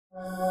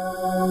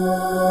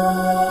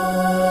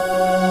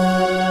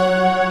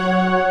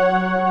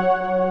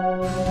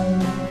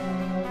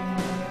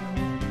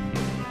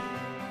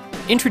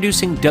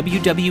Introducing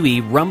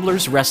WWE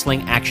Rumblers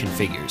Wrestling Action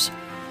Figures.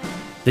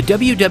 The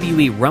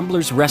WWE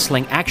Rumblers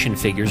Wrestling Action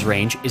Figures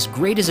range is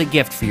great as a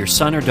gift for your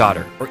son or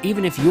daughter, or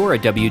even if you're a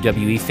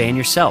WWE fan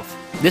yourself.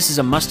 This is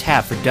a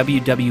must-have for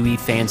WWE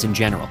fans in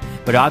general,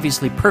 but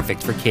obviously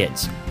perfect for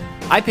kids.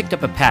 I picked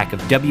up a pack of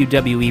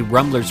WWE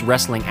Rumblers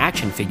Wrestling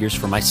Action Figures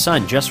for my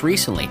son just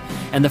recently,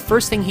 and the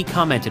first thing he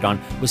commented on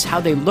was how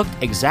they looked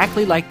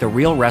exactly like the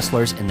real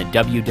wrestlers in the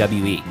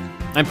WWE.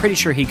 I'm pretty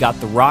sure he got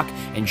The Rock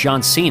and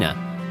John Cena.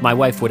 My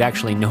wife would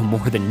actually know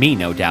more than me,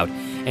 no doubt,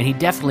 and he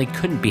definitely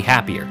couldn't be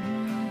happier.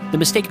 The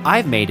mistake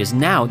I've made is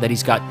now that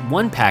he's got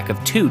one pack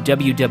of 2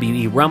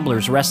 WWE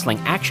Rumblers Wrestling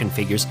Action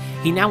Figures,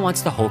 he now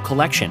wants the whole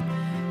collection.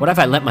 What have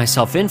I let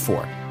myself in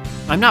for?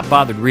 I'm not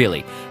bothered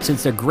really,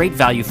 since they're great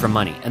value for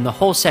money, and the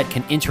whole set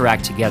can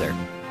interact together.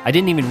 I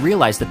didn't even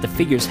realize that the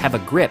figures have a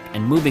grip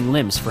and moving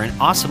limbs for an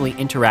awesomely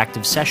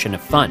interactive session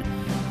of fun.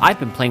 I've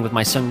been playing with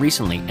my son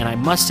recently, and I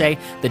must say,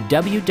 the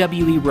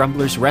WWE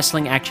Rumblers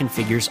Wrestling Action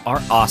Figures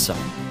are awesome.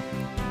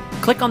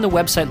 Click on the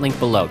website link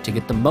below to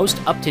get the most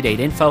up-to-date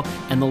info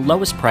and the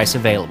lowest price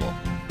available.